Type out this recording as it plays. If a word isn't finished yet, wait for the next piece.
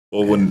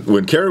Well,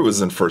 when Kerry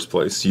was in first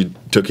place, you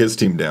took his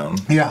team down.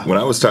 Yeah. When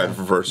I was tied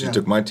for first, you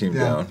took my team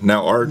down.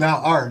 Now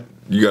Art.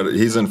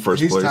 He's in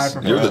first place.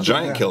 You're the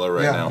giant killer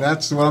right now.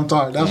 That's what I'm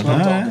talking. That's what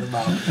I'm talking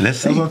about. Let's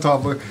see. That's what I'm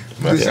talking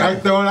about. I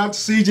throw it out to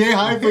CJ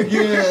Hype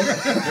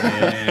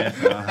again.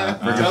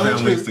 Bringing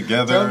families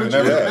together and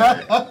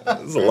everything.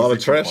 There's a lot of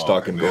trash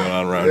talking going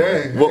on around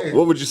here.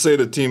 What would you say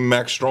to Team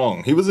Max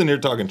Strong? He was in here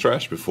talking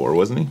trash before,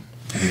 wasn't he?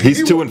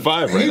 He's 2-5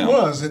 right now. He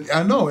was.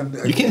 I know. And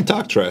you can't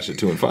talk trash at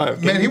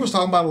 2-5. Man, he was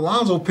talking about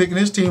Alonzo picking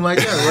his team like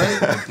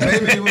that,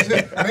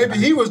 right? maybe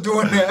he was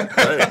doing that.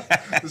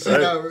 Right. See,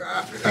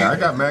 I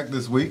got Mac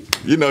this week.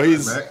 You know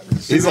he's on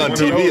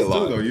TV a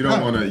lot. Too, you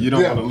don't want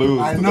to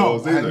lose to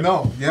those either. I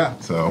know. Yeah.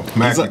 So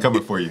Mac's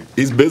coming for you.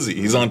 He's busy.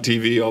 He's on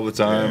TV all the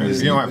time. Yeah,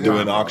 he's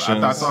doing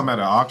auctions. I saw him at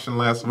an auction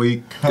last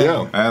week.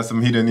 Yeah. I asked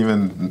him. He didn't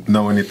even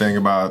know anything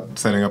about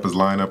setting up his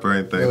lineup or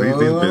anything. He's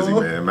busy,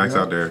 man. Mac's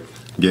out there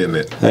getting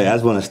it. Hey, I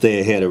just want to stay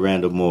ahead of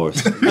Randall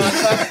Morris.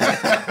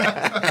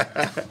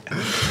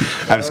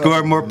 I've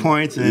scored more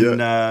points, and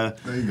there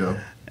you go.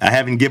 I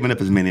haven't given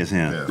up as many as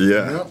him.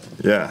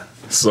 Yeah.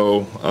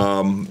 So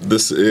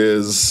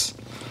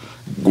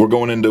we're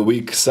going into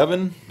week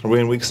 7. Are we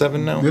in week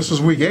 7 now? This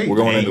is week 8. We're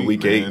going into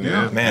week 8.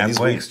 Man, these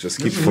weeks just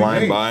keep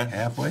flying by.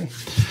 Halfway.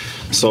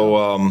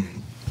 So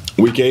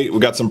week 8, we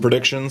got some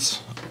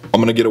predictions. I'm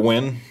gonna get a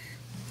win.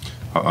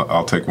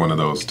 I'll take one of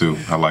those too.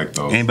 I like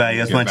those. Anybody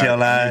else want to tell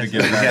lies? So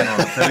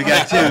we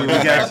got 2. We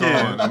got 2.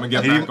 I'm gonna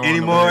get back on. Any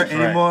more?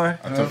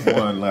 I took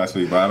one last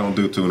week, but I don't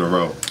do 2 in a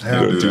row.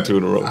 Do 2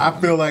 in a row. I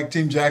feel like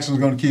Team Jackson's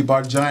going to keep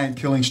our giant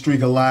killing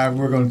streak alive.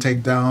 We're going to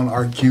take down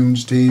our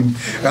Cunes team.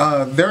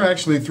 They're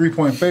actually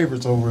 3-point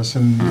favorites over us,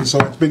 and so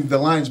the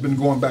line's been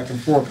going back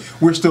and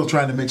forth. We're still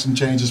trying to make some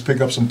changes,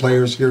 pick up some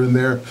players here and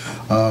there,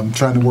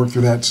 trying to work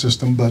through that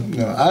system. But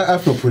I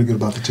feel pretty good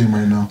about the team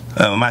right now.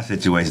 My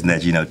situation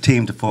is that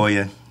Team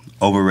Tafoya,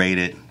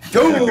 overrated.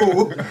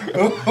 So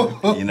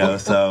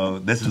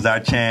this is our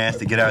chance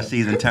to get our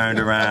season turned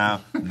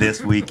around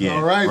this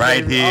weekend.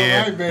 Right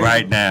here,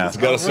 right now. It's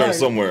got to start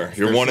somewhere.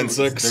 You're 1-6.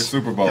 They're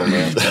Super Bowl,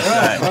 man.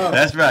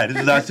 That's right.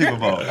 This is our Super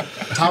Bowl.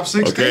 Top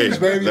 6 teams,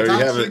 baby. There Top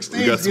you have it. 6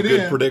 We got some good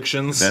in.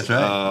 predictions. That's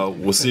right.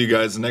 We'll see you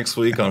guys next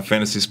week on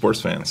Fantasy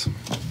Sports Fans.